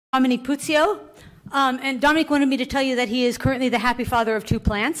Domenic Puzio, and Domenic wanted me to tell you that he is currently the happy father of 2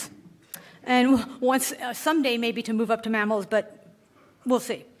 plants, and wants someday maybe to move up to mammals, but we'll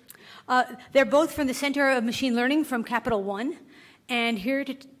see. They're both from the Center of Machine Learning from Capital One, and here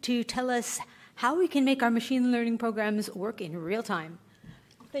to tell us how we can make our machine learning programs work in real time.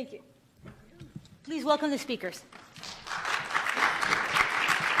 Thank you. Please welcome the speakers.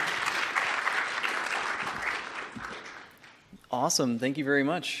 Awesome. Thank you very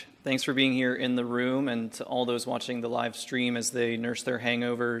much. Thanks for being here in the room, and to all those watching the live stream as they nurse their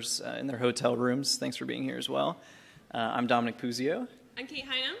hangovers in their hotel rooms. Thanks for being here as well. I'm Domenic Puzio. I'm Kate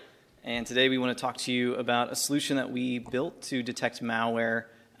Highnam. And today we want to talk to you about a solution that we built to detect malware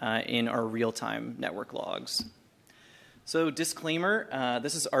in our real-time network logs. So disclaimer,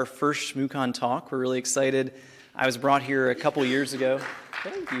 this is our first ShmooCon talk. We're really excited. I was brought here a couple years ago.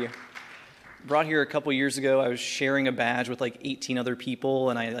 Thank you. Brought here a couple years ago. I was sharing a badge with like 18 other people,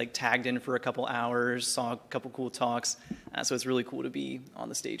 and I tagged in for a couple hours, saw a couple cool talks. So it's really cool to be on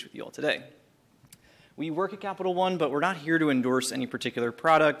the stage with you all today. We work at Capital One, but we're not here to endorse any particular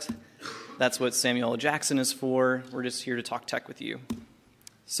product. That's what Samuel L. Jackson is for. We're just here to talk tech with you.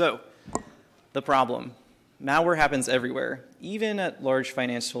 So, the problem. Malware happens everywhere, even at large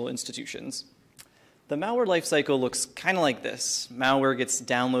financial institutions. The malware lifecycle looks kind of like this. Malware gets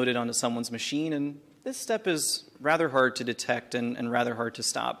downloaded onto someone's machine, and this step is rather hard to detect and rather hard to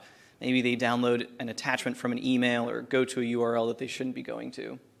stop. Maybe they download an attachment from an email or go to a URL that they shouldn't be going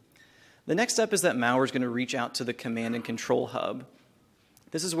to. The next step is that malware is going to reach out to the command and control hub.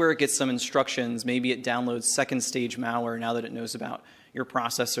 This is where it gets some instructions. Maybe it downloads second stage malware now that it knows about your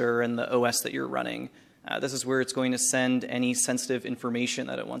processor and the OS that you're running. This is where it's going to send any sensitive information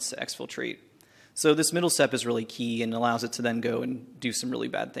that it wants to exfiltrate. So this middle step is really key and allows it to then go and do some really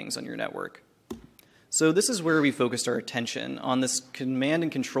bad things on your network. So this is where we focused our attention, on this command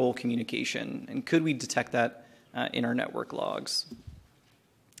and control communication, and could we detect that in our network logs?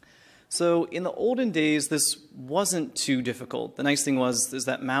 So in the olden days, this wasn't too difficult. The nice thing is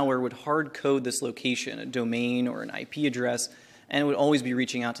that malware would hard code this location, a domain or an IP address, and it would always be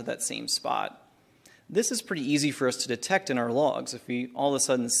reaching out to that same spot. This is pretty easy for us to detect in our logs. If we all of a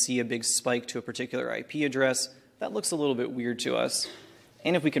sudden see a big spike to a particular IP address, that looks a little bit weird to us.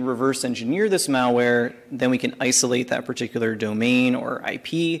 And if we can reverse engineer this malware, then we can isolate that particular domain or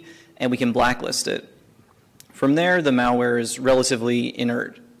IP, and we can blacklist it. From there, the malware is relatively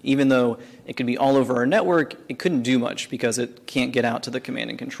inert. Even though it could be all over our network, it couldn't do much because it can't get out to the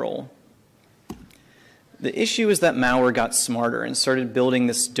command and control. The issue is that malware got smarter and started building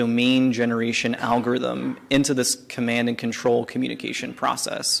this domain generation algorithm into this command and control communication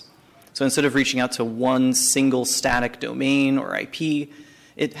process. So instead of reaching out to one single static domain or IP,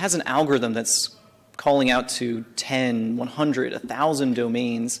 it has an algorithm that's calling out to 10, 100, 1,000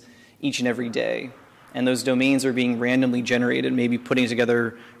 domains each and every day. And those domains are being randomly generated, maybe putting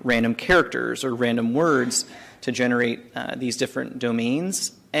together random characters or random words to generate these different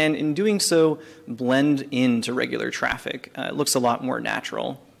domains. And in doing so, blend into regular traffic. It looks a lot more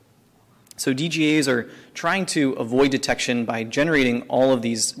natural. So DGAs are trying to avoid detection by generating all of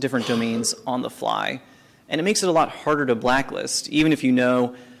these different domains on the fly. And it makes it a lot harder to blacklist. Even if you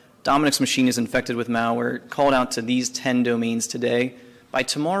know Domenic's machine is infected with malware, called out to these 10 domains today, by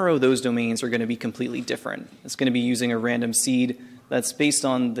tomorrow those domains are going to be completely different. It's going to be using a random seed that's based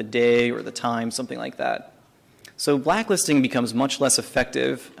on the day or the time, something like that. So blacklisting becomes much less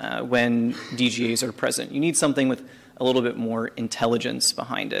effective when DGAs are present. You need something with a little bit more intelligence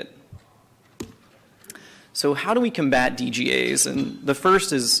behind it. So how do we combat DGAs? And the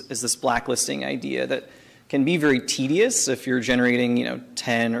first is this blacklisting idea that can be very tedious if you're generating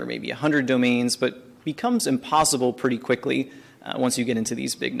 10 or maybe 100 domains, but becomes impossible pretty quickly once you get into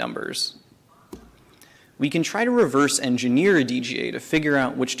these big numbers. We can try to reverse engineer a DGA to figure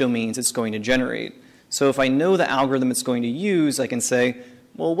out which domains it's going to generate. So if I know the algorithm it's going to use, I can say,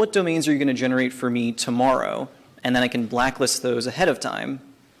 well, what domains are you going to generate for me tomorrow? And then I can blacklist those ahead of time.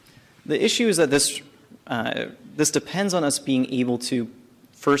 The issue is that this depends on us being able to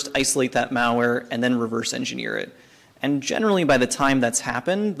first isolate that malware and then reverse engineer it. And generally, by the time that's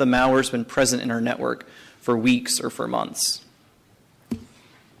happened, the malware's been present in our network for weeks or for months.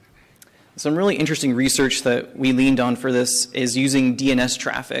 Some really interesting research that we leaned on for this is using DNS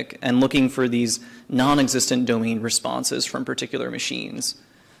traffic and looking for these non-existent domain responses from particular machines.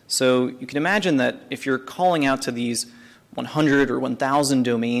 So you can imagine that if you're calling out to these 100 or 1,000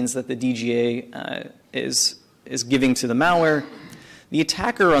 domains that the DGA is giving to the malware, the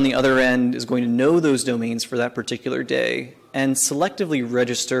attacker on the other end is going to know those domains for that particular day and selectively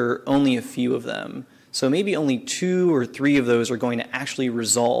register only a few of them. So maybe only 2 or 3 of those are going to actually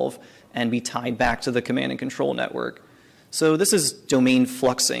resolve and be tied back to the command and control network. So this is domain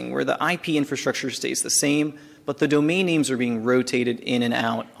fluxing, where the IP infrastructure stays the same, but the domain names are being rotated in and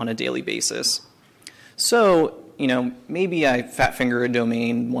out on a daily basis. So, maybe I fat finger a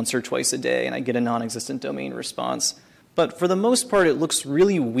domain once or twice a day and I get a non-existent domain response. But for the most part, it looks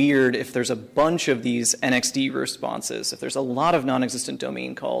really weird if there's a bunch of these NXD responses, if there's a lot of non-existent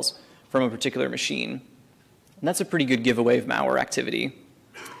domain calls from a particular machine. And that's a pretty good giveaway of malware activity.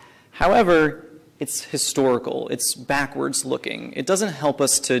 However, it's historical, it's backwards looking. It doesn't help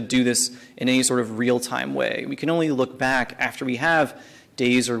us to do this in any sort of real-time way. We can only look back after we have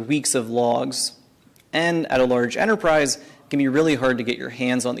days or weeks of logs. And at a large enterprise, it can be really hard to get your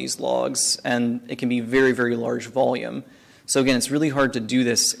hands on these logs, and it can be very, very large volume. So again, it's really hard to do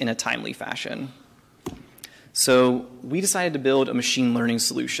this in a timely fashion. So we decided to build a machine learning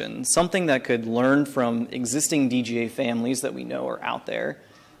solution, something that could learn from existing DGA families that we know are out there,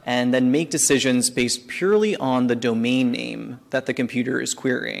 and then make decisions based purely on the domain name that the computer is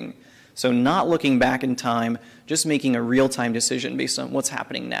querying. So not looking back in time, just making a real-time decision based on what's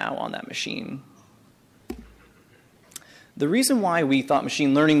happening now on that machine. The reason why we thought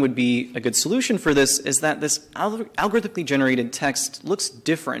machine learning would be a good solution for this is that this algorithmically generated text looks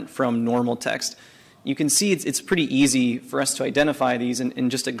different from normal text. You can see it's pretty easy for us to identify these in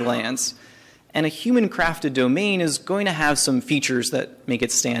just a glance. And a human-crafted domain is going to have some features that make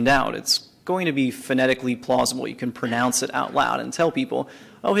it stand out. It's going to be phonetically plausible. You can pronounce it out loud and tell people,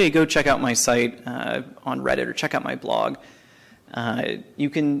 oh, hey, go check out my site on Reddit or check out my blog. You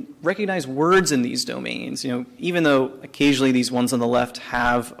can recognize words in these domains. Even though occasionally these ones on the left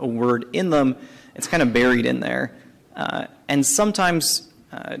have a word in them, it's kind of buried in there. And sometimes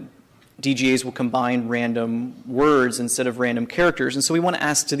DGAs will combine random words instead of random characters. And so we want to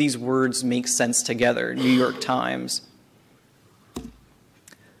ask, do these words make sense together? New York Times.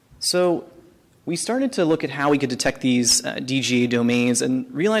 So we started to look at how we could detect these DGA domains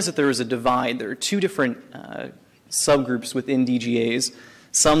and realized that there was a divide. There are 2 different subgroups within DGAs,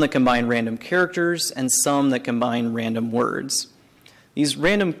 some that combine random characters and some that combine random words. These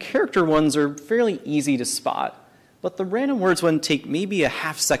random character ones are fairly easy to spot. But the random words one take maybe a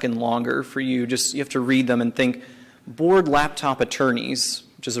half second longer for you. You have to read them and think, bored laptop attorneys,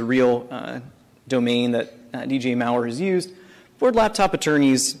 which is a real domain that DGA malware has used. Bored laptop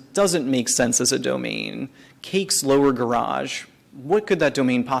attorneys doesn't make sense as a domain. Cake's lower garage, what could that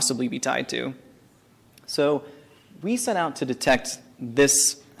domain possibly be tied to? So we set out to detect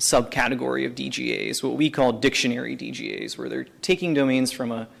this subcategory of DGAs, what we call dictionary DGAs, where they're taking domains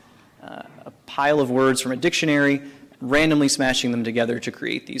from a pile of words from a dictionary, randomly smashing them together to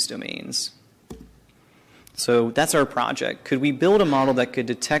create these domains. So that's our project. Could we build a model that could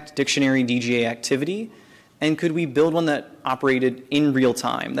detect dictionary DGA activity? And could we build one that operated in real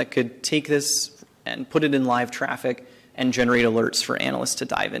time, that could take this and put it in live traffic and generate alerts for analysts to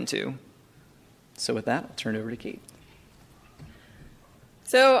dive into? So with that, I'll turn it over to Kate.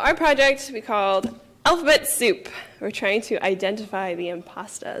 So our project we called Alphabet Soup. We're trying to identify the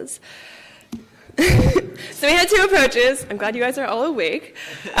imposters. So we had 2 approaches. I'm glad you guys are all awake.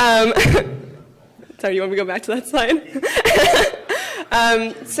 Sorry, you want me to go back to that slide?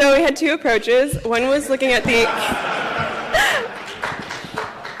 So we had 2 approaches. One was looking at the...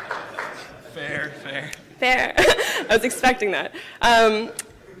 Fair. I was expecting that.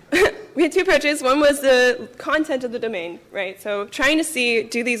 We had 2 approaches. One was the content of the domain, right? So trying to see,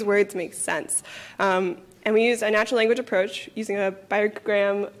 do these words make sense? And we used a natural language approach using a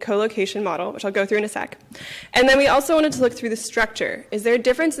bigram co-location model, which I'll go through in a sec. And then we also wanted to look through the structure. Is there a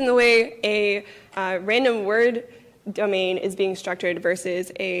difference in the way a random word domain is being structured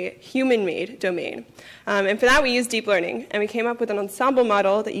versus a human-made domain? And for that, we used deep learning. And we came up with an ensemble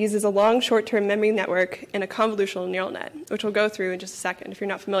model that uses a long short-term memory network and a convolutional neural net, which we'll go through in just a second if you're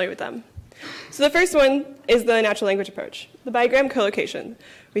not familiar with them. So the first one is the natural language approach, the bigram co-location.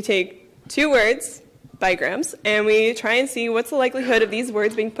 We take 2 words, bigrams, and we try and see what's the likelihood of these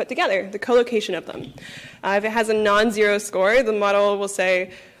words being put together, the co-location of them. If it has a non-zero score, the model will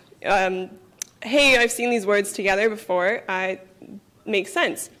say, hey, I've seen these words together before, it makes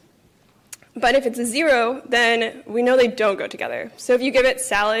sense. But if it's a 0, then we know they don't go together. So if you give it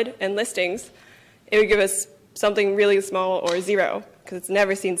salad and listings, it would give us something really small or 0, because it's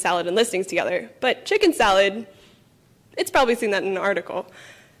never seen salad and listings together. But chicken salad, it's probably seen that in an article.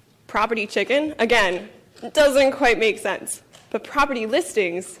 Property chicken, again, doesn't quite make sense. But property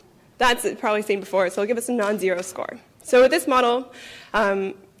listings, that's probably seen before, so it'll give us a non-zero score. So with this model,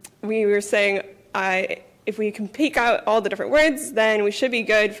 we were saying if we can pick out all the different words, then we should be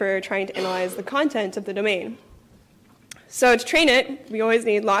good for trying to analyze the content of the domain. So to train it, we always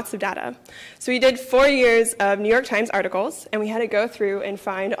need lots of data. So we did 4 years of New York Times articles, and we had to go through and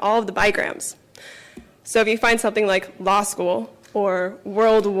find all of the bigrams. So if you find something like law school or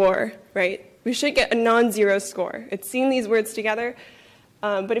world war, right, we should get a non-zero score. It's seeing these words together.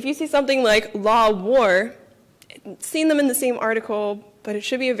 But if you see something like law war, it's seen them in the same article, but it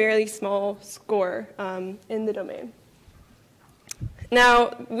should be a very small score in the domain.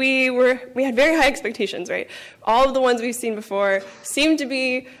 Now, we had very high expectations, right? All of the ones we've seen before seem to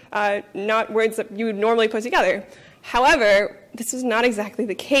be not words that you would normally put together. However, this is not exactly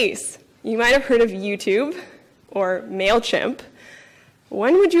the case. You might have heard of YouTube or MailChimp.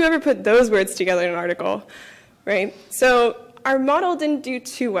 When would you ever put those words together in an article, right? So our model didn't do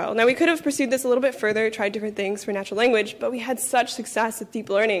too well. Now, we could have pursued this a little bit further, tried different things for natural language, but we had such success with deep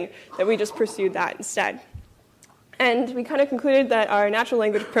learning that we just pursued that instead. And we kind of concluded that our natural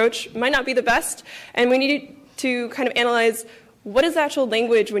language approach might not be the best, and we needed to kind of analyze what is actual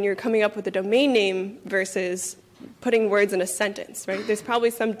language when you're coming up with a domain name versus putting words in a sentence, right? There's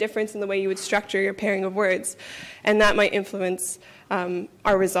probably some difference in the way you would structure your pairing of words, and that might influence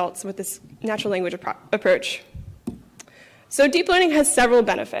our results with this natural language approach. So deep learning has several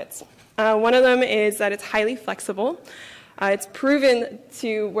benefits. One of them is that it's highly flexible. It's proven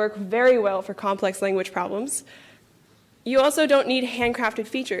to work very well for complex language problems. You also don't need handcrafted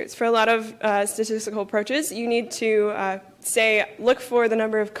features. For a lot of statistical approaches, you need to say, look for the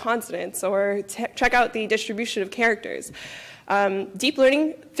number of consonants or check out the distribution of characters. Deep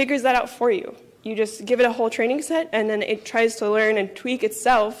learning figures that out for you. You just give it a whole training set, and then it tries to learn and tweak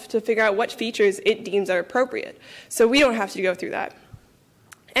itself to figure out what features it deems are appropriate. So we don't have to go through that.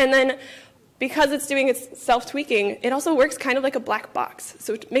 And then because it's doing its self-tweaking, it also works kind of like a black box.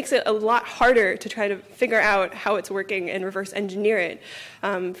 So it makes it a lot harder to try to figure out how it's working and reverse engineer it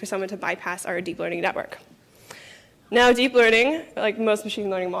for someone to bypass our deep learning network. Now, deep learning, like most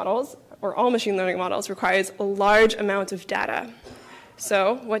machine learning models, or all machine learning models, requires a large amount of data.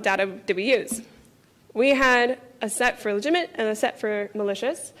 So what data did we use? We had a set for legitimate and a set for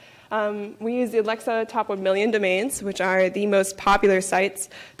malicious. We used the Alexa top 1 million domains, which are the most popular sites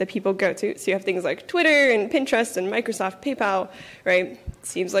that people go to. So you have things like Twitter and Pinterest and Microsoft, PayPal, right?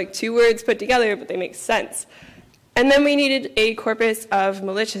 Seems like 2 words put together, but they make sense. And then we needed a corpus of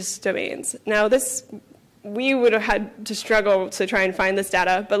malicious domains. Now this, we would have had to struggle to try and find this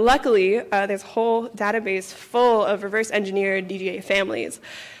data, but luckily there's a whole database full of reverse engineered DGA families.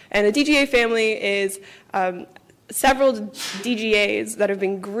 And the DGA family is several DGAs that have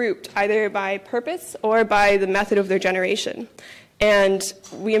been grouped either by purpose or by the method of their generation. And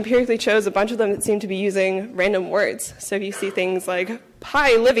we empirically chose a bunch of them that seem to be using random words. So if you see things like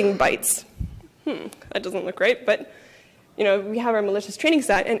pi living bytes, that doesn't look right, but you know, we have our malicious training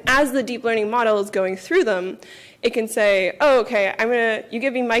set, and as the deep learning model is going through them, it can say, oh, okay, you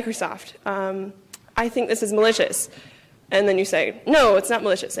give me Microsoft. I think this is malicious. And then you say, no, it's not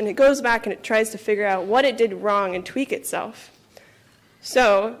malicious. And it goes back and it tries to figure out what it did wrong and tweak itself.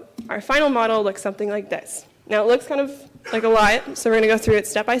 So our final model looks something like this. Now, it looks kind of like a lot, so we're going to go through it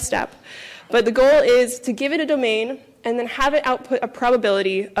step by step. But the goal is to give it a domain and then have it output a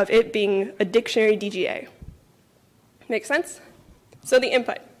probability of it being a dictionary DGA. Make sense? So the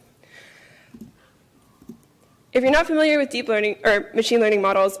input. If you're not familiar with deep learning or machine learning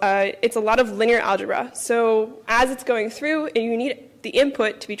models, it's a lot of linear algebra. So as it's going through, you need the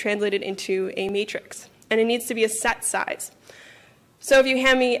input to be translated into a matrix. And it needs to be a set size. So if you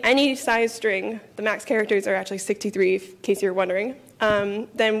hand me any size string, the max characters are actually 63, in case you're wondering,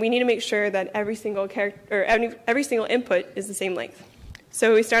 then we need to make sure that every single character, or every single input is the same length.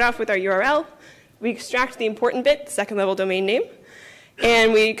 So we start off with our URL. We extract the important bit, the second level domain name,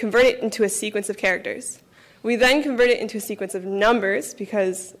 and we convert it into a sequence of characters. We then convert it into a sequence of numbers,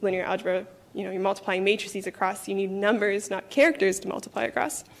 because linear algebra, you're multiplying matrices across. You need numbers, not characters, to multiply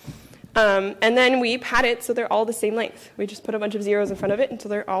across. And then we pad it so they're all the same length. We just put a bunch of zeros in front of it until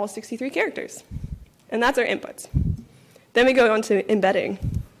they're all 63 characters. And that's our inputs. Then we go on to embedding.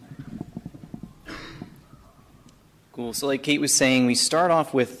 Cool. So like Kate was saying, we start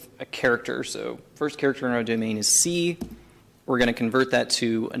off with a character. So first character in our domain is C. We're going to convert that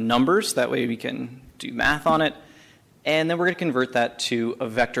to a number, so that way we can do math on it. And then we're going to convert that to a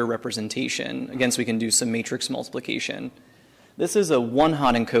vector representation. Again, so we can do some matrix multiplication. This is a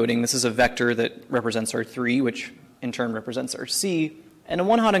one-hot encoding. This is a vector that represents our 3, which in turn represents our C. And a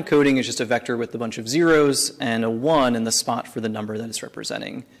one-hot encoding is just a vector with a bunch of zeros and a 1 in the spot for the number that it's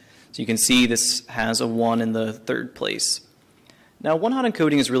representing. So you can see this has a 1 in the 3rd place. Now, one-hot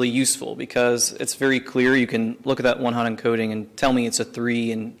encoding is really useful because it's very clear. You can look at that one-hot encoding and tell me it's a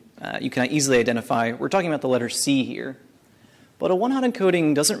 3, and you can easily identify we're talking about the letter C here. But a one-hot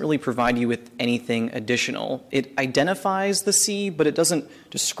encoding doesn't really provide you with anything additional. It identifies the C, but it doesn't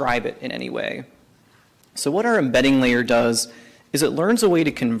describe it in any way. So what our embedding layer does is it learns a way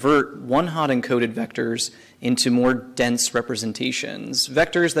to convert one-hot encoded vectors into more dense representations,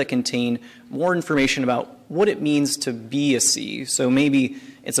 vectors that contain more information about what it means to be a C. So maybe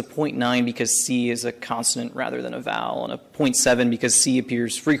it's a 0.9 because C is a consonant rather than a vowel, and a 0.7 because C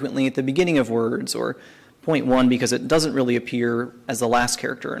appears frequently at the beginning of words, or 0.1 because it doesn't really appear as the last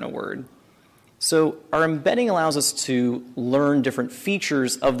character in a word. So our embedding allows us to learn different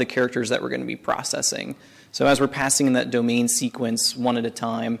features of the characters that we're going to be processing. So as we're passing in that domain sequence one at a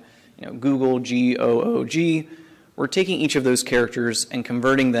time, Google, G-O-O-G, we're taking each of those characters and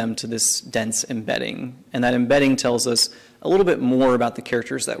converting them to this dense embedding. And that embedding tells us a little bit more about the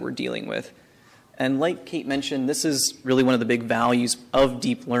characters that we're dealing with. And like Kate mentioned, this is really one of the big values of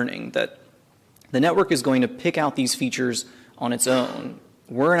deep learning, that the network is going to pick out these features on its own.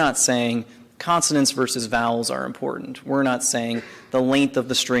 We're not saying consonants versus vowels are important. We're not saying the length of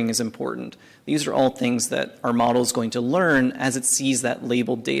the string is important. These are all things that our model is going to learn as it sees that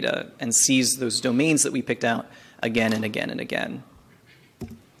labeled data and sees those domains that we picked out again and again and again.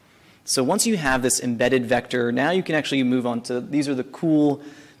 So once you have this embedded vector, now you can actually move on to, this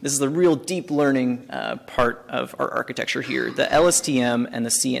is the real deep learning part of our architecture here, the LSTM and the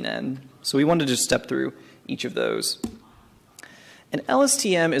CNN. So we wanted to just step through each of those. An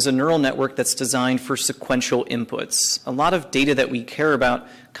LSTM is a neural network that's designed for sequential inputs. A lot of data that we care about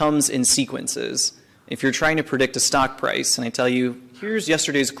comes in sequences. If you're trying to predict a stock price and I tell you, here's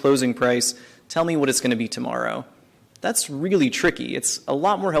yesterday's closing price, tell me what it's going to be tomorrow. That's really tricky. It's a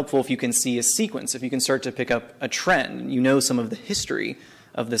lot more helpful if you can see a sequence, if you can start to pick up a trend, you know some of the history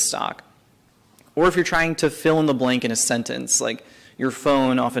of this stock. Or if you're trying to fill in the blank in a sentence, like your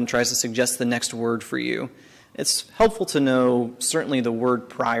phone often tries to suggest the next word for you. It's helpful to know certainly the word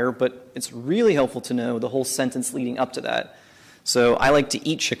prior, but it's really helpful to know the whole sentence leading up to that. So I like to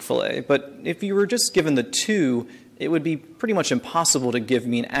eat Chick-fil-A, but if you were just given the 2, it would be pretty much impossible to give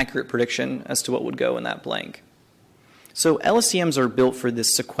me an accurate prediction as to what would go in that blank. So LSTMs are built for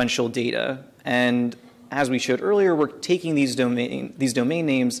this sequential data, and as we showed earlier, we're taking these domain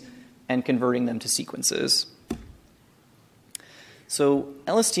names and converting them to sequences. So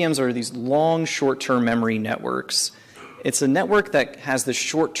LSTMs are these long short-term memory networks. It's a network that has the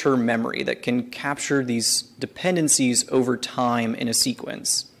short-term memory that can capture these dependencies over time in a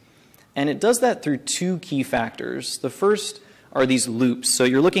sequence. And it does that through 2 key factors. The first are these loops. So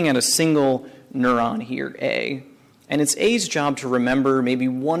you're looking at a single neuron here, A, and it's A's job to remember maybe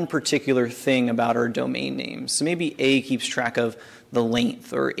one particular thing about our domain name. So maybe A keeps track of the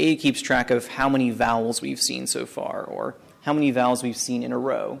length, or A keeps track of how many vowels we've seen so far, or how many vowels we've seen in a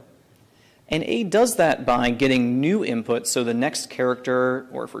row. And A does that by getting new input, so the next character,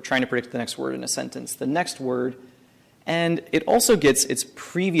 or if we're trying to predict the next word in a sentence, the next word, and it also gets its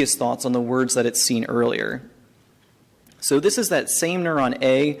previous thoughts on the words that it's seen earlier. So this is that same neuron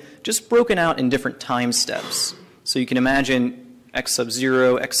A, just broken out in different time steps. So you can imagine x sub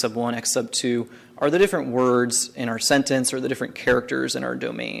 0, x sub 1, x sub 2 are the different words in our sentence or the different characters in our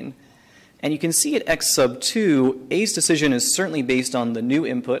domain. And you can see at x sub 2, A's decision is certainly based on the new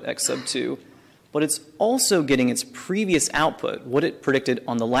input, x sub 2, but it's also getting its previous output, what it predicted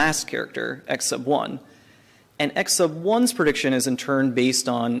on the last character, x sub 1. And x sub 1's prediction is in turn based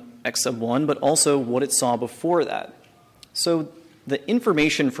on x sub 1, but also what it saw before that. So the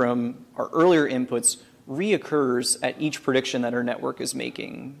information from our earlier inputs reoccurs at each prediction that our network is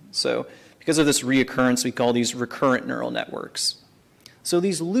making. So because of this reoccurrence, we call these recurrent neural networks. So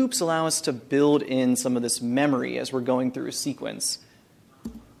these loops allow us to build in some of this memory as we're going through a sequence.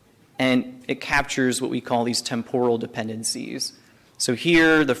 And it captures what we call these temporal dependencies. So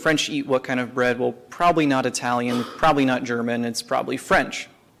here, the French eat what kind of bread? Well, probably not Italian, probably not German, it's probably French.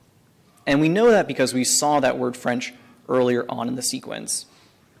 And we know that because we saw that word French earlier on in the sequence.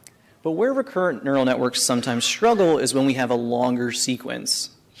 But where recurrent neural networks sometimes struggle is when we have a longer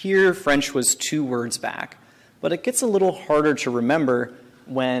sequence. Here, French was 2 words back. But it gets a little harder to remember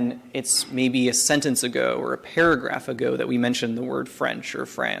when it's maybe a sentence ago or a paragraph ago that we mentioned the word French or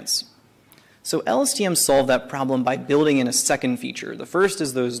France. So LSTM solved that problem by building in a second feature. The first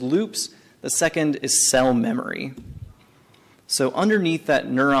is those loops. The second is cell memory. So underneath that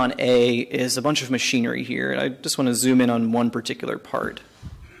neuron A is a bunch of machinery here. And I just want to zoom in on one particular part.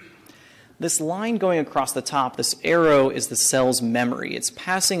 This line going across the top, this arrow, is the cell's memory. It's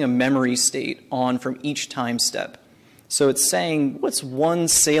passing a memory state on from each time step. So it's saying, what's one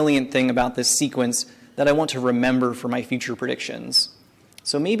salient thing about this sequence that I want to remember for my future predictions?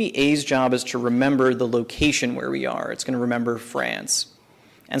 So maybe A's job is to remember the location where we are. It's going to remember France.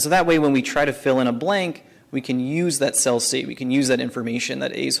 And so that way, when we try to fill in a blank, we can use that cell state. We can use that information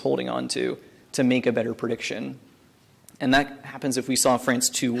that A's holding on to make a better prediction. And that happens if we saw France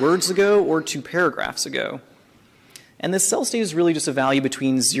 2 words ago or 2 paragraphs ago. And this cell state is really just a value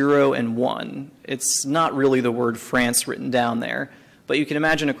between 0 and 1. It's not really the word France written down there, but you can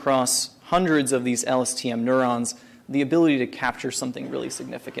imagine across hundreds of these LSTM neurons the ability to capture something really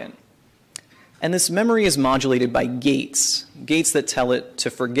significant. And this memory is modulated by gates that tell it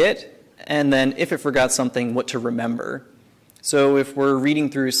to forget, and then if it forgot something, what to remember. So if we're reading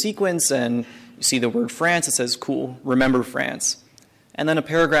through a sequence and you see the word France, it says, cool, remember France. And then a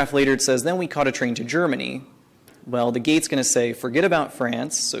paragraph later it says, then we caught a train to Germany. Well, the gate's going to say, forget about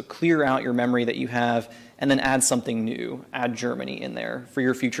France, so clear out your memory that you have, and then add something new, add Germany in there for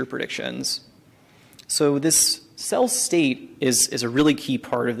your future predictions. So this cell state is a really key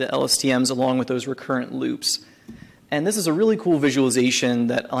part of the LSTMs along with those recurrent loops. And this is a really cool visualization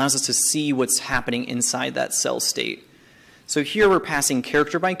that allows us to see what's happening inside that cell state. So here we're passing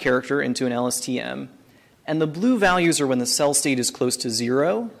character by character into an LSTM, and the blue values are when the cell state is close to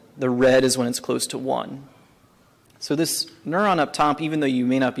 0, the red is when it's close to 1. So this neuron up top, even though you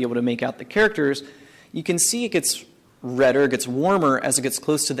may not be able to make out the characters, you can see it gets redder, it gets warmer as it gets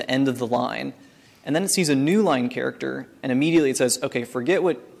close to the end of the line. And then it sees a new line character, and immediately it says, okay, forget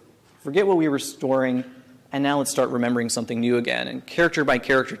what we were storing, and now let's start remembering something new again. And character by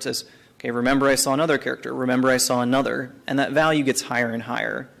character it says, okay, remember I saw another character, remember I saw another, and that value gets higher and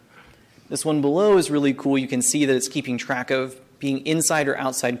higher. This one below is really cool. You can see that it's keeping track of being inside or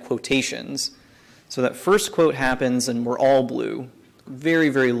outside quotations. So that first quote happens, and we're all blue, very,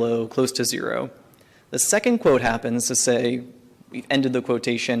 very low, close to 0. The second quote happens to say we've ended the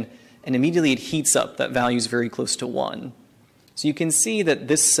quotation, and immediately it heats up. That value is very close to 1. So you can see that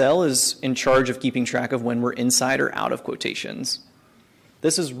this cell is in charge of keeping track of when we're inside or out of quotations.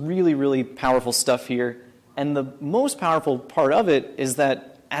 This is really, really powerful stuff here. And the most powerful part of it is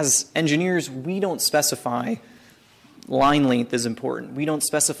that as engineers, we don't specify line length is important. We don't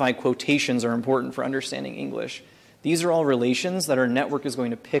specify quotations are important for understanding English. These are all relations that our network is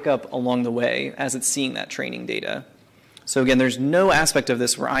going to pick up along the way as it's seeing that training data. So again, there's no aspect of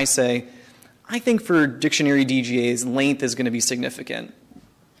this where I say, I think for dictionary DGAs, length is going to be significant.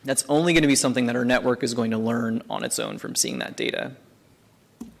 That's only going to be something that our network is going to learn on its own from seeing that data.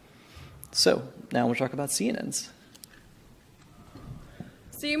 So now we'll talk about CNNs.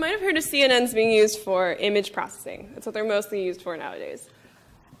 So you might have heard of CNNs being used for image processing. That's what they're mostly used for nowadays.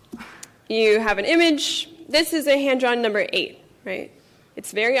 You have an image. This is a hand-drawn number 8, right?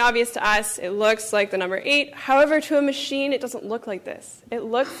 It's very obvious to us. It looks like the number 8. However, to a machine, it doesn't look like this. It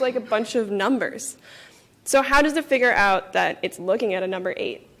looks like a bunch of numbers. So how does it figure out that it's looking at a number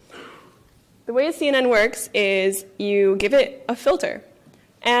 8? The way a CNN works is you give it a filter.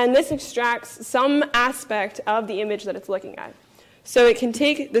 And this extracts some aspect of the image that it's looking at. So it can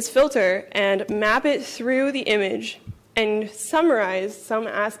take this filter and map it through the image and summarize some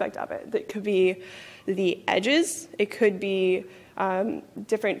aspect of it. That could be the edges. It could be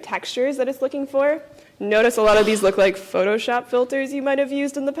different textures that it's looking for. Notice a lot of these look like Photoshop filters you might have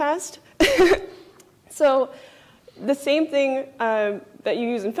used in the past. So the same thing that you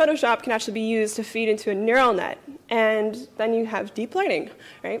use in Photoshop can actually be used to feed into a neural net. And then you have deep learning,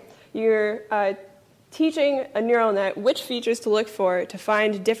 right? You're teaching a neural net which features to look for to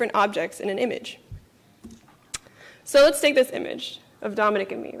find different objects in an image. So let's take this image of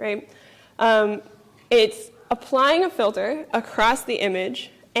Dominic and me, right? It's applying a filter across the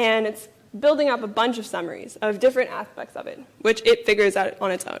image, and it's building up a bunch of summaries of different aspects of it, which it figures out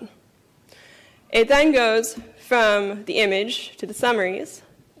on its own. It then goes from the image to the summaries,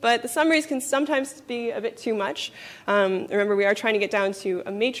 but the summaries can sometimes be a bit too much. Remember, we are trying to get down to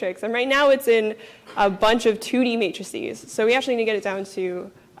a matrix, and right now it's in a bunch of 2D matrices, so we actually need to get it down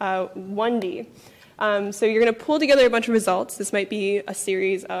to 1D. So you're going to pull together a bunch of results. This might be a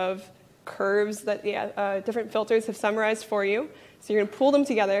series of curves that different filters have summarized for you. So you're going to pull them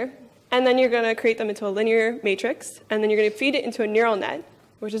together, and then you're going to create them into a linear matrix, and then you're going to feed it into a neural net,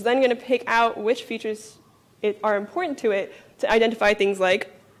 which is then going to pick out which features are important to it to identify things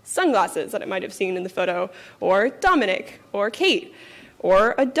like sunglasses that it might have seen in the photo, or Dominic, or Kate,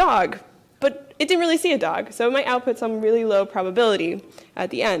 or a dog. But it didn't really see a dog, so it might output some really low probability at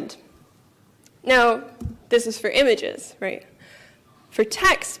the end. Now, this is for images, right? For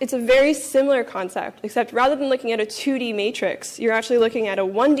text, it's a very similar concept, except rather than looking at a 2D matrix, you're actually looking at a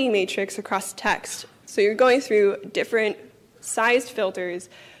 1D matrix across text. So you're going through different sized filters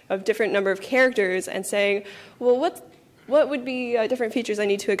of different number of characters and saying, well, what would be different features I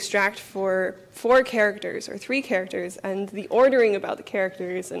need to extract for 4 characters or 3 characters, and the ordering about the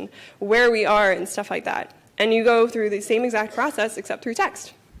characters and where we are and stuff like that. And you go through the same exact process except through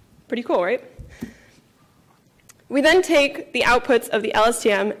text. Pretty cool, right? We then take the outputs of the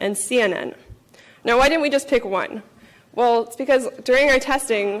LSTM and CNN. Now, why didn't we just pick one? Well, it's because during our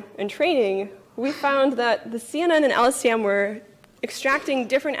testing and training, we found that the CNN and LSTM were extracting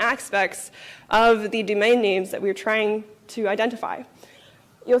different aspects of the domain names that we were trying to identify.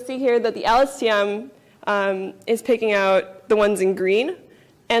 You'll see here that the LSTM is picking out the ones in green,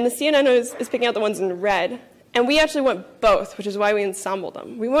 and the CNN is picking out the ones in red. And we actually want both, which is why we ensembled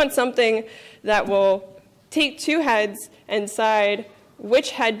them. We want something that will take 2 heads and decide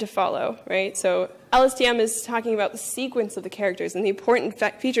which head to follow, right? So LSTM is talking about the sequence of the characters and the important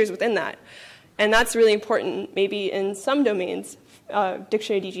features within that. And that's really important maybe in some domains,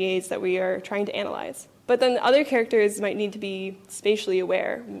 dictionary DGAs that we are trying to analyze. But then the other characters might need to be spatially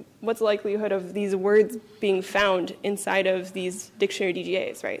aware. What's the likelihood of these words being found inside of these dictionary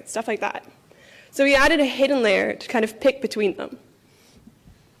DGAs, right? Stuff like that. So we added a hidden layer to kind of pick between them.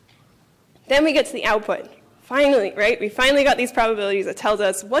 Then we get to the output. Finally, right? We finally got these probabilities that tells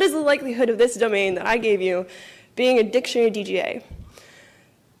us what is the likelihood of this domain that I gave you being a dictionary DGA.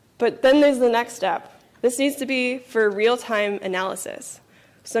 But then there's the next step. This needs to be for real-time analysis.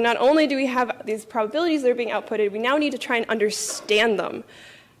 So not only do we have these probabilities that are being outputted, we now need to try and understand them.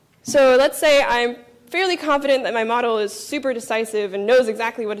 So let's say I'm fairly confident that my model is super decisive and knows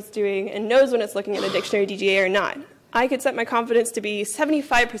exactly what it's doing and knows when it's looking at a dictionary DGA or not. I could set my confidence to be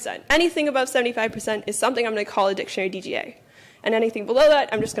 75%. Anything above 75% is something I'm going to call a dictionary DGA. And anything below that,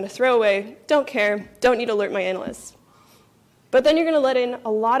 I'm just going to throw away, don't care, don't need to alert my analysts. But then you're going to let in a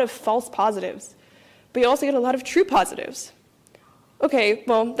lot of false positives. But you also get a lot of true positives. OK,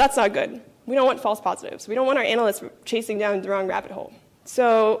 well, that's not good. We don't want false positives. We don't want our analysts chasing down the wrong rabbit hole.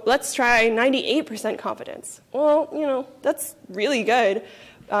 So let's try 98% confidence. Well, you know, that's really good.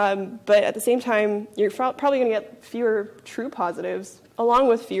 But at the same time, you're probably going to get fewer true positives along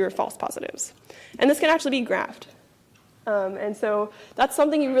with fewer false positives. And this can actually be graphed. And so that's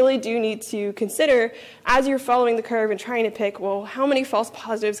something you really do need to consider as you're following the curve and trying to pick, well, how many false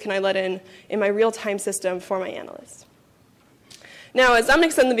positives can I let in my real-time system for my analysts? Now, as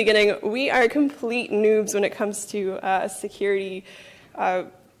Domenic said in the beginning, we are complete noobs when it comes to security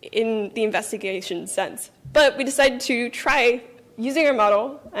in the investigation sense. But we decided to try using our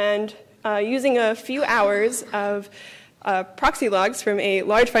model and using a few hours of proxy logs from a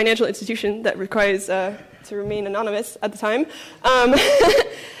large financial institution that requires to remain anonymous at the time.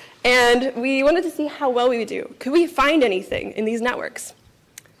 And we wanted to see how well we would do. Could we find anything in these networks?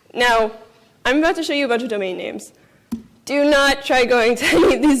 Now, I'm about to show you a bunch of domain names. Do not try going to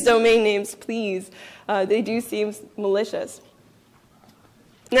any of these domain names, please. They do seem malicious.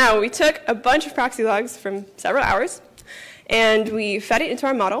 Now, we took a bunch of proxy logs from several hours, and we fed it into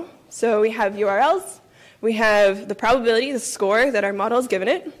our model. So we have URLs, we have the probability, the score that our model has given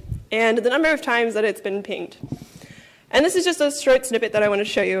it, and the number of times that it's been pinged. And this is just a short snippet that I want to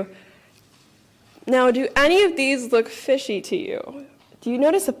show you. Now, do any of these look fishy to you? Do you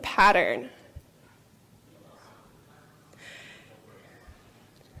notice a pattern?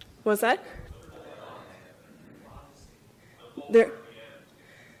 What's that? The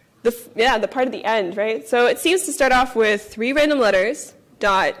part at the end, right? So it seems to start off with 3 random letters,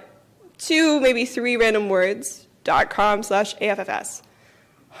 dot, 2, maybe 3 random words, .com/AFFS.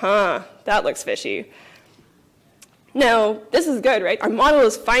 Huh, that looks fishy. Now, this is good, right? Our model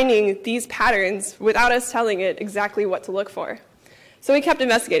is finding these patterns without us telling it exactly what to look for. So we kept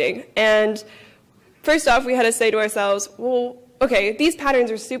investigating. And first off, we had to say to ourselves, well, OK, these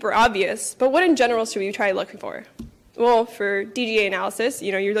patterns are super obvious, but what in general should we try looking for? Well, for DGA analysis,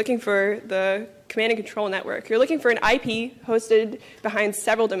 you're looking for the command and control network. You're looking for an IP hosted behind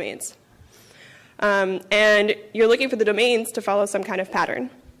several domains. And you're looking for the domains to follow some kind of pattern.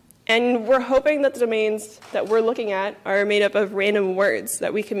 And we're hoping that the domains that we're looking at are made up of random words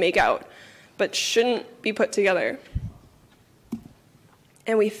that we can make out, but shouldn't be put together.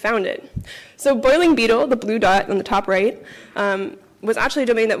 And we found it. So Boiling Beetle, the blue dot on the top right, was actually a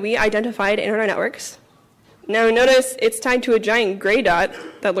domain that we identified in our networks. Now notice it's tied to a giant gray dot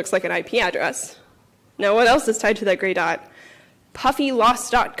that looks like an IP address. Now what else is tied to that gray dot?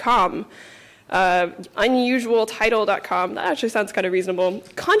 Puffylost.com, unusualtitle.com. That actually sounds kind of reasonable.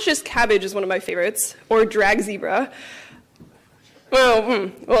 Conscious Cabbage is one of my favorites, or Drag Zebra.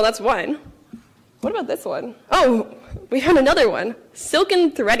 Well, that's one. What about this one? Oh, we found another one.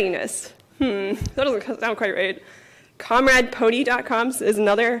 Silken Threadiness. That doesn't sound quite right. ComradePony.com is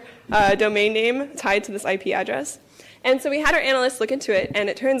another domain name tied to this IP address. And so we had our analysts look into it, and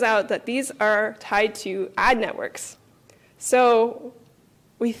it turns out that these are tied to ad networks. So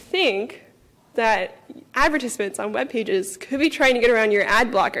we think that advertisements on web pages could be trying to get around your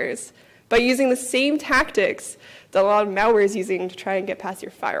ad blockers by using the same tactics that a lot of malware is using to try and get past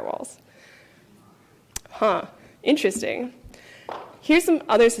your firewalls. Huh, interesting. Here's some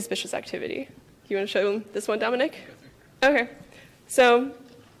other suspicious activity. You want to show them this one, Domenic? Okay. So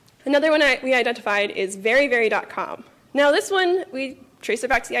another one we identified is veryvery.com. Now this one, we traced it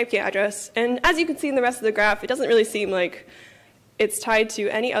back to the IP address, and as you can see in the rest of the graph, it doesn't really seem like it's tied to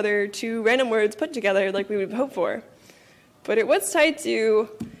any other two random words put together like we would hope for. But it was tied to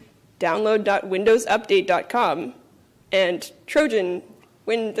download.windowsupdate.com and Trojan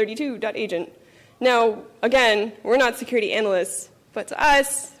win32.agent. Now, again, we're not security analysts, but to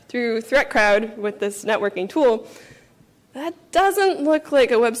us, through ThreatCrowd with this networking tool, that doesn't look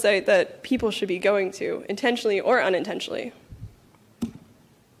like a website that people should be going to, intentionally or unintentionally.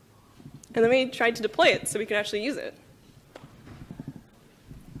 And then we tried to deploy it so we could actually use it.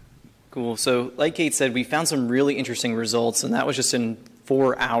 Cool. So like Kate said, we found some really interesting results, and that was just in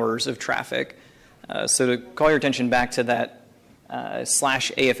 4 hours of traffic. So to call your attention back to that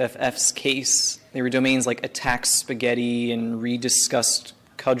 /AFFF's case, there were domains like attack spaghetti and rediscussed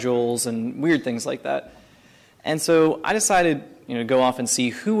cudgels and weird things like that. And so I decided to go off and see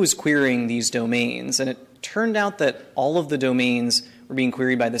who was querying these domains, and it turned out that all of the domains were being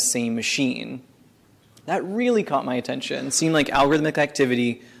queried by the same machine. That really caught my attention. It seemed like algorithmic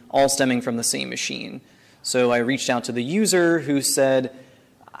activity all stemming from the same machine. So I reached out to the user who said,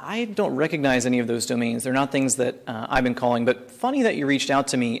 I don't recognize any of those domains. They're not things that I've been calling, but funny that you reached out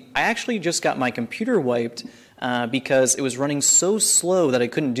to me. I actually just got my computer wiped because it was running so slow that I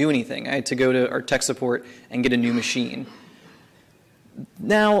couldn't do anything. I had to go to our tech support and get a new machine.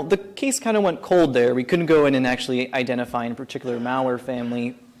 Now, the case kind of went cold there. We couldn't go in and actually identify a particular malware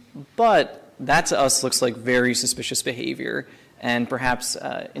family, but that to us looks like very suspicious behavior and perhaps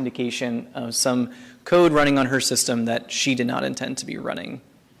indication of some code running on her system that she did not intend to be running.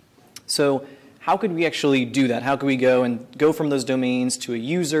 So how could we actually do that? How could we go from those domains to a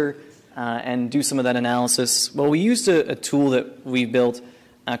user and do some of that analysis? Well, we used a tool that we built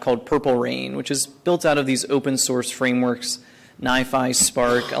called Purple Rain, which is built out of these open source frameworks, NiFi,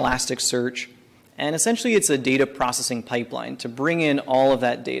 Spark, Elasticsearch. And essentially it's a data processing pipeline to bring in all of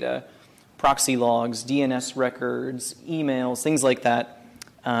that data, proxy logs, DNS records, emails, things like that,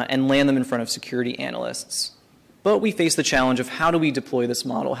 and land them in front of security analysts. But we face the challenge of how do we deploy this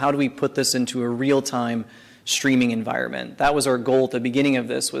model? How do we put this into a real-time streaming environment? That was our goal at the beginning of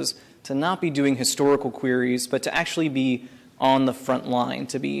this, was to not be doing historical queries, but to actually be on the front line,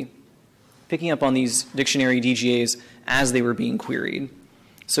 to be picking up on these dictionary DGAs as they were being queried.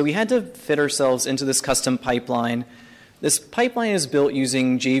 So we had to fit ourselves into this custom pipeline. This pipeline is built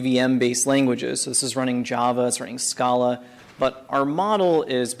using JVM-based languages. So this is running Java, it's running Scala, but our model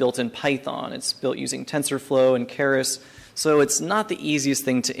is built in Python. It's built using TensorFlow and Keras, so it's not the easiest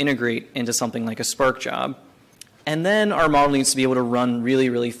thing to integrate into something like a Spark job. And then our model needs to be able to run really,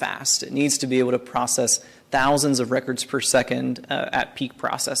 really fast. It needs to be able to process thousands of records per second at peak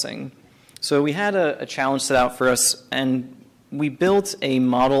processing. So we had a challenge set out for us, and we built a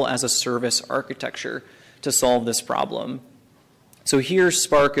model as a service architecture to solve this problem. So here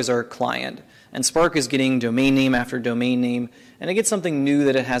Spark is our client, and Spark is getting domain name after domain name, and it gets something new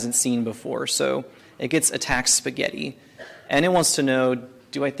that it hasn't seen before. So it gets attack spaghetti, and it wants to know,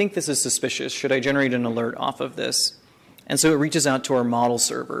 do I think this is suspicious? Should I generate an alert off of this? And so it reaches out to our model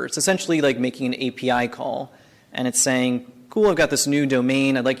server. It's essentially like making an API call, and it's saying, cool, I've got this new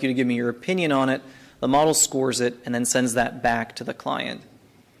domain. I'd like you to give me your opinion on it. The model scores it and then sends that back to the client.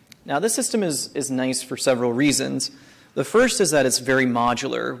 Now, this system is nice for several reasons. The first is that it's very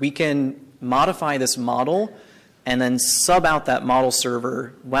modular. We can modify this model and then sub out that model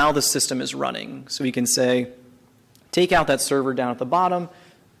server while the system is running. So we can say, take out that server down at the bottom,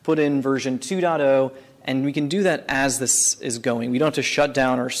 put in version 2.0, and we can do that as this is going. We don't have to shut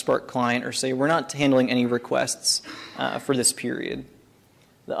down our Spark client or say we're not handling any requests for this period.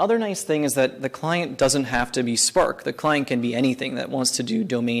 The other nice thing is that the client doesn't have to be Spark. The client can be anything that wants to do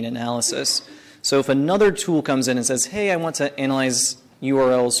domain analysis. So if another tool comes in and says, hey, I want to analyze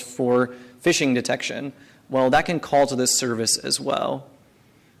URLs for phishing detection, well, that can call to this service as well.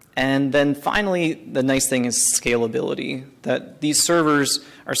 And then finally, the nice thing is scalability, that these servers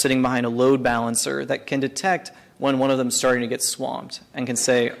are sitting behind a load balancer that can detect when one of them is starting to get swamped and can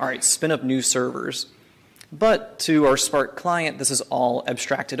say, all right, spin up new servers. But to our Spark client, this is all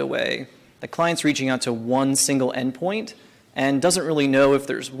abstracted away. The client's reaching out to one single endpoint and doesn't really know if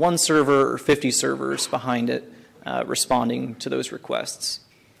there's one server or 50 servers behind it responding to those requests.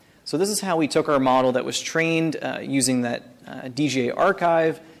 So this is how we took our model that was trained using that DGA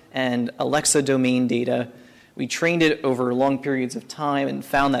archive and Alexa domain data. We trained it over long periods of time and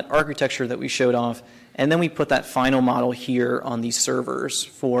found that architecture that we showed off, and then we put that final model here on these servers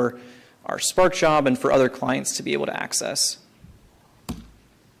for our Spark job and for other clients to be able to access.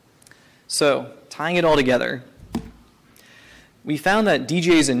 So tying it all together, we found that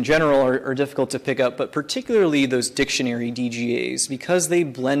DGAs in general are difficult to pick up, but particularly those dictionary DGAs, because they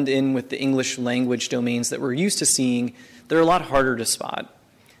blend in with the English language domains that we're used to seeing, they're a lot harder to spot.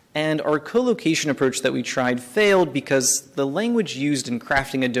 And our co-location approach that we tried failed because the language used in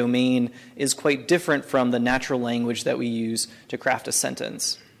crafting a domain is quite different from the natural language that we use to craft a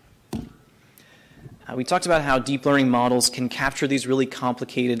sentence. We talked about how deep learning models can capture these really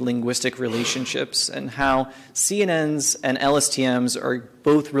complicated linguistic relationships and how CNNs and LSTMs are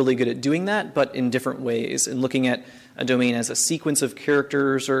both really good at doing that, but in different ways, and looking at a domain as a sequence of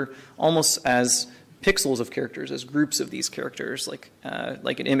characters or almost as pixels of characters, as groups of these characters, like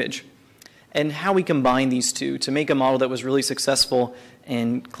an image. And how we combine these two to make a model that was really successful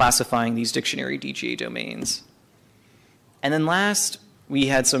in classifying these dictionary DGA domains. And then last, we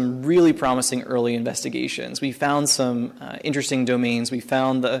had some really promising early investigations. We found some interesting domains. We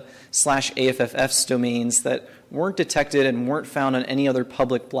found the /AFFFs domains that weren't detected and weren't found on any other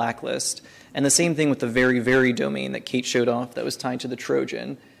public blacklist. And the same thing with the very domain that Kate showed off that was tied to the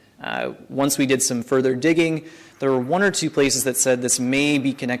Trojan. Once we did some further digging, there were one or two places that said this may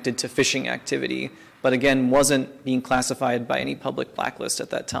be connected to phishing activity, but again, wasn't being classified by any public blacklist at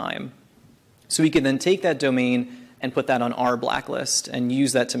that time. So we could then take that domain and put that on our blacklist and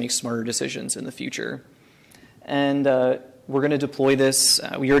use that to make smarter decisions in the future. And we're going to deploy this.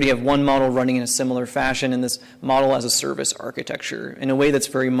 We already have one model running in a similar fashion in this model as a service architecture in a way that's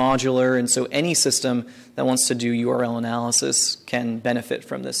very modular, and so any system that wants to do URL analysis can benefit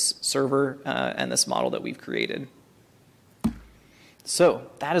from this server and this model that we've created. So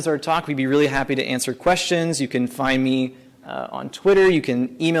that is our talk. We'd be really happy to answer questions. You can find me on Twitter. You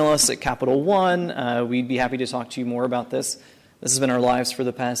can email us at Capital One. We'd be happy to talk to you more about this. This has been our lives for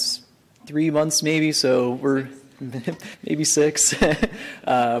the past 3 months maybe, so we're maybe 6.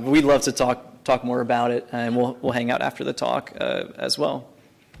 But we'd love to talk more about it, and we'll hang out after the talk as well.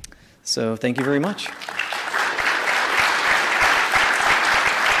 So thank you very much.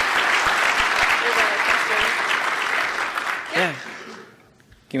 Yeah.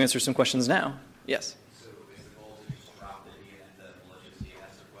 Can you answer some questions now? Yes.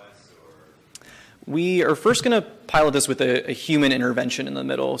 We are first going to pilot this with a human intervention in the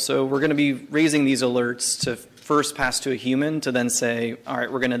middle. So we're going to be raising these alerts to first pass to a human to then say, all right,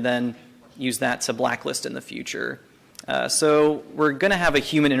 we're going to then use that to blacklist in the future. So we're going to have a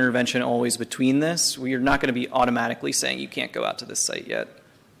human intervention always between this. We are not going to be automatically saying you can't go out to this site yet.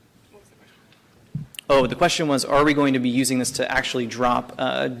 Oh, the question was, are we going to be using this to actually drop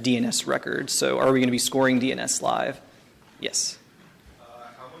DNS records? So are we going to be scoring DNS live? Yes.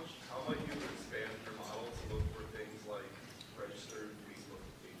 How might you expand your model to look for things like registered Facebook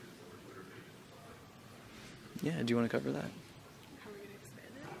pages or Twitter pages? Yeah, do you want to cover that? How are we going to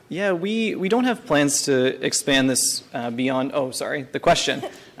expand it? Yeah, we don't have plans to expand this beyond, oh, sorry, the question.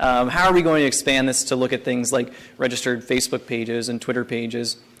 How are we going to expand this to look at things like registered Facebook pages and Twitter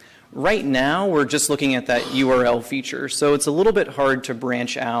pages? Right now, we're just looking at that URL feature, so it's a little bit hard to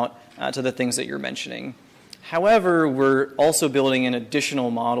branch out to the things that you're mentioning. However, we're also building in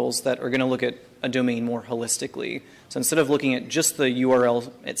additional models that are going to look at a domain more holistically. So instead of looking at just the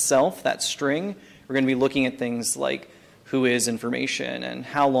URL itself, that string, we're going to be looking at things like who is information and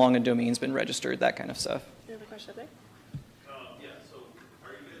how long a domain's been registered, that kind of stuff. You have a question up there? Yeah, so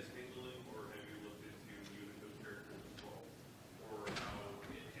are you guys handling or have you looked into Unicode characters as well? Or how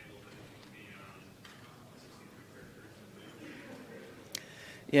it handles anything beyond 63 characters?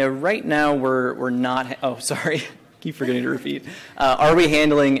 Yeah, right now we're not, oh, sorry, keep forgetting to repeat. Are we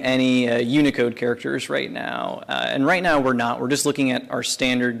handling any Unicode characters right now? And right now we're not. We're just looking at our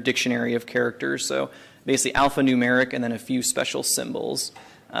standard dictionary of characters, so basically alphanumeric and then a few special symbols.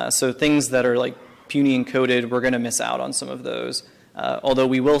 So things that are like puny encoded, we're going to miss out on some of those. Although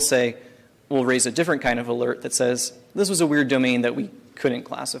we will say, we'll raise a different kind of alert that says, this was a weird domain that we couldn't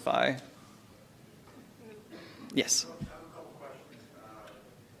classify. Yes? I have a couple questions.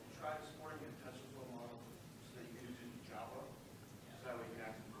 Try exporting a TensorFlow model so that you can use it in Java, so that way you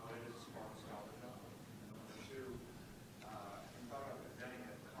can actually deploy it as Spark Scala Java. Number two, you thought about embedding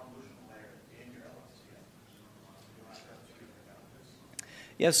a convolutional layer in your LSTM. You don't have to have to speak about this.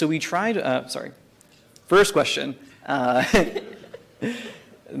 Yeah, so we tried, first question. The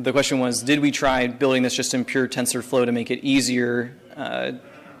question was, did we try building this just in pure TensorFlow to make it easier? No,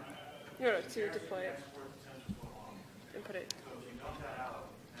 to deploy it and put it.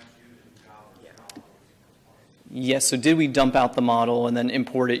 Yes, so did we dump out the model and then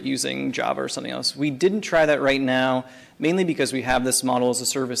import it using Java or something else? We didn't try that right now, mainly because we have this model as a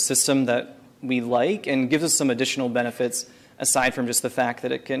service system that we like and gives us some additional benefits aside from just the fact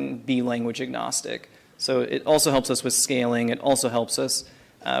that it can be language agnostic. So it also helps us with scaling. It also helps us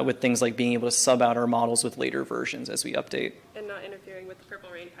with things like being able to sub out our models with later versions as we update. And not interfering with the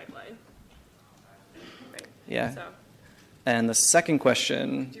Purple Rain pipeline. Right. Yeah. So. And the second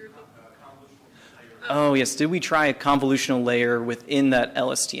question. Do you repeat? Oh, yes. Did we try a convolutional layer within that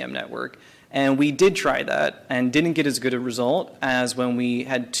LSTM network? And we did try that and didn't get as good a result as when we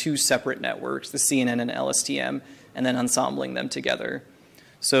had two separate networks, the CNN and LSTM, and then ensembling them together.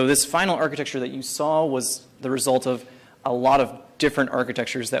 So this final architecture that you saw was the result of a lot of different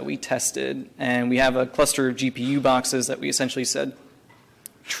architectures that we tested. And we have a cluster of GPU boxes that we essentially said,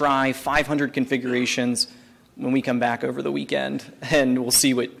 try 500 configurations when we come back over the weekend, and we'll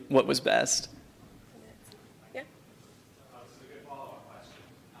see what was best. Yeah. This is a good follow-up question.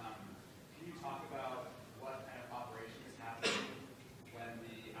 Can you talk about what kind of operation is happening when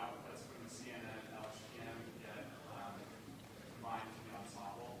the outputs from the CNN and LSTM get combined into the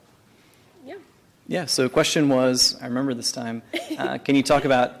ensemble? Yeah. Yeah, so the question was, I remember this time, can you talk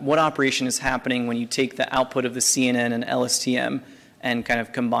about what operation is happening when you take the output of the CNN and LSTM and kind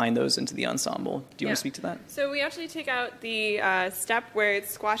of combine those into the ensemble? Do you want to speak to that? So we actually take out the step where it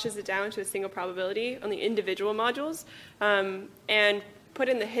squashes it down to a single probability on the individual modules and put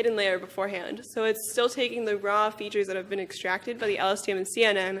in the hidden layer beforehand. So it's still taking the raw features that have been extracted by the LSTM and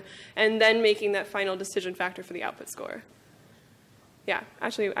CNN and then making that final decision factor for the output score. Yeah,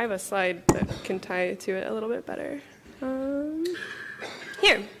 actually, I have a slide that can tie to it a little bit better.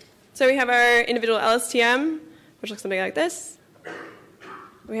 Here. So we have our individual LSTM, which looks something like this.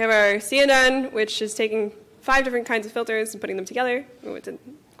 We have our CNN, which is taking 5 different kinds of filters and putting them together. Oh, it didn't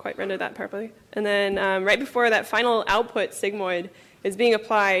quite render that properly. And then right before that final output sigmoid is being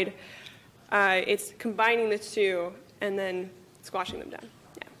applied, it's combining the two and then squashing them down.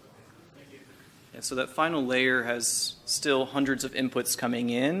 Yeah, so that final layer has still hundreds of inputs coming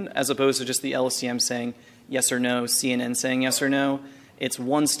in, as opposed to just the LSTM saying yes or no, CNN saying yes or no. It's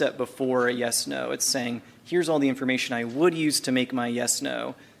one step before a yes-no. It's saying, here's all the information I would use to make my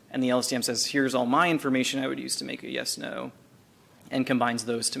yes-no. And the LSTM says, here's all my information I would use to make a yes-no, and combines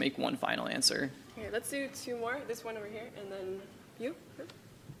those to make one final answer. Here, let's do 2 more. This one over here, and then you. Is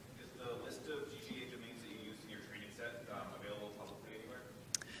the list of GGA domains that you use in your training set available publicly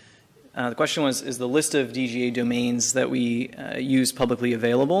anywhere? The question was, is the list of DGA domains that we use publicly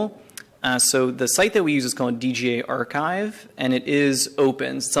available? So the site that we use is called DGA Archive, and it is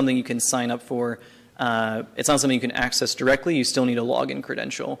open. It's something you can sign up for. It's not something you can access directly. You still need a login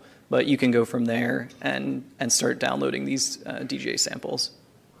credential, but you can go from there and start downloading these DGA samples.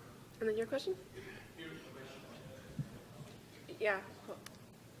 And then your question? Yeah.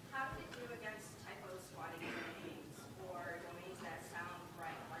 How did it do against typo squatting domains or domains that sound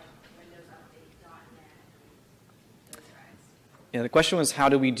right, like Windows Update.net, those guys? Yeah, the question was, how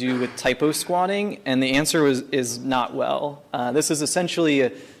do we do with typo squatting? And the answer is not well. This is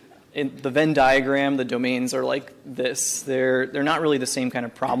essentially in the Venn diagram. The domains are like this. They're not really the same kind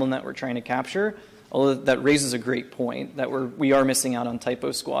of problem that we're trying to capture. Although that raises a great point that we are missing out on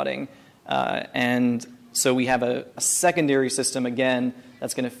typo squatting, and so we have a secondary system again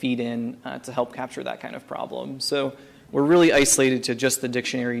that's going to feed in to help capture that kind of problem. So we're really isolated to just the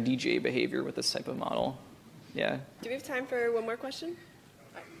dictionary DGA behavior with this type of model. Yeah. Do we have time for one more question?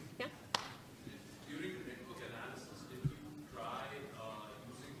 Yeah. During the network analysis, did you try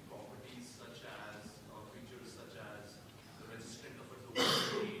using properties such as, or features such as the registrant of a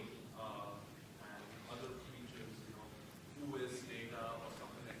domain and other features, who is data or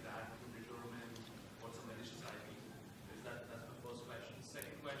something like that to determine what's a malicious IP? That's the first question.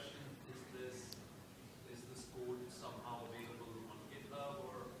 Second question, is this code somehow available on GitHub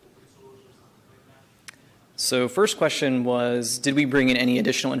or open source or something like that? So first question was, did we bring in any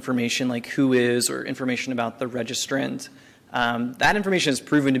additional information like who is or information about the registrant? That information has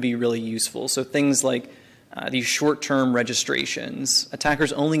proven to be really useful. So things like these short-term registrations.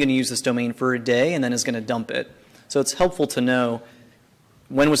 Attacker's only going to use this domain for a day and then is going to dump it. So it's helpful to know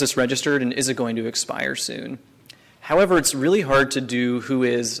when was this registered and is it going to expire soon. However, it's really hard to do who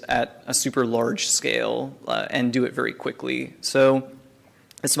is at a super large scale and do it very quickly. So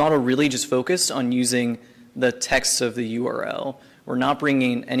this model really just focused on using the text of the URL We're not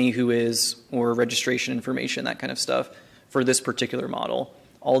bringing in any whois or registration information, that kind of stuff, for this particular model.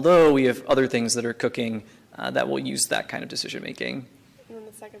 Although we have other things that are cooking that will use that kind of decision making. And then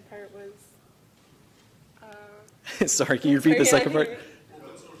the second part was. Sorry, can you repeat the second part?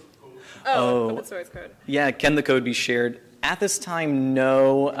 Open source code. Yeah, can the code be shared? At this time,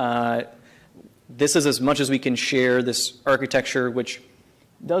 no. This is as much as we can share this architecture, which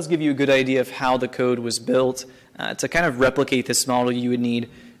does give you a good idea of how the code was built. To kind of replicate this model, you would need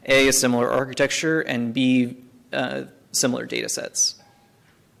A, a similar architecture, and B, similar data sets.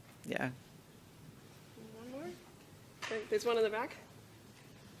 Yeah. One more? There's one in the back.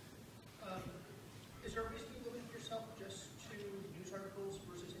 Is there a reason you limit yourself just to news articles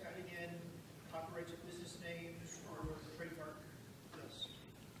versus adding in copyrights of business names or trademark lists?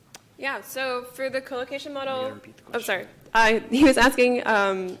 Yeah, so for the collocation model, repeat the question. He was asking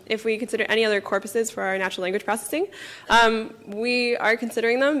if we consider any other corpuses for our natural language processing. We are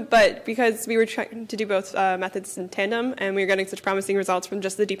considering them, but because we were trying to do both methods in tandem and we were getting such promising results from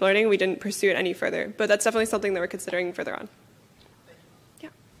just the deep learning, we didn't pursue it any further. But that's definitely something that we're considering further on. Yeah,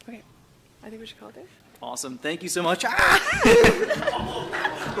 okay. I think we should call it there. Awesome. Thank you so much. Direct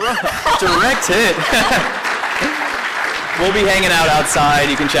hit. We'll be hanging out outside.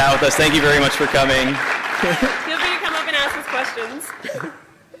 You can chat with us. Thank you very much for coming. Feel free to come up and ask us questions.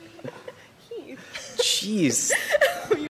 Jeez.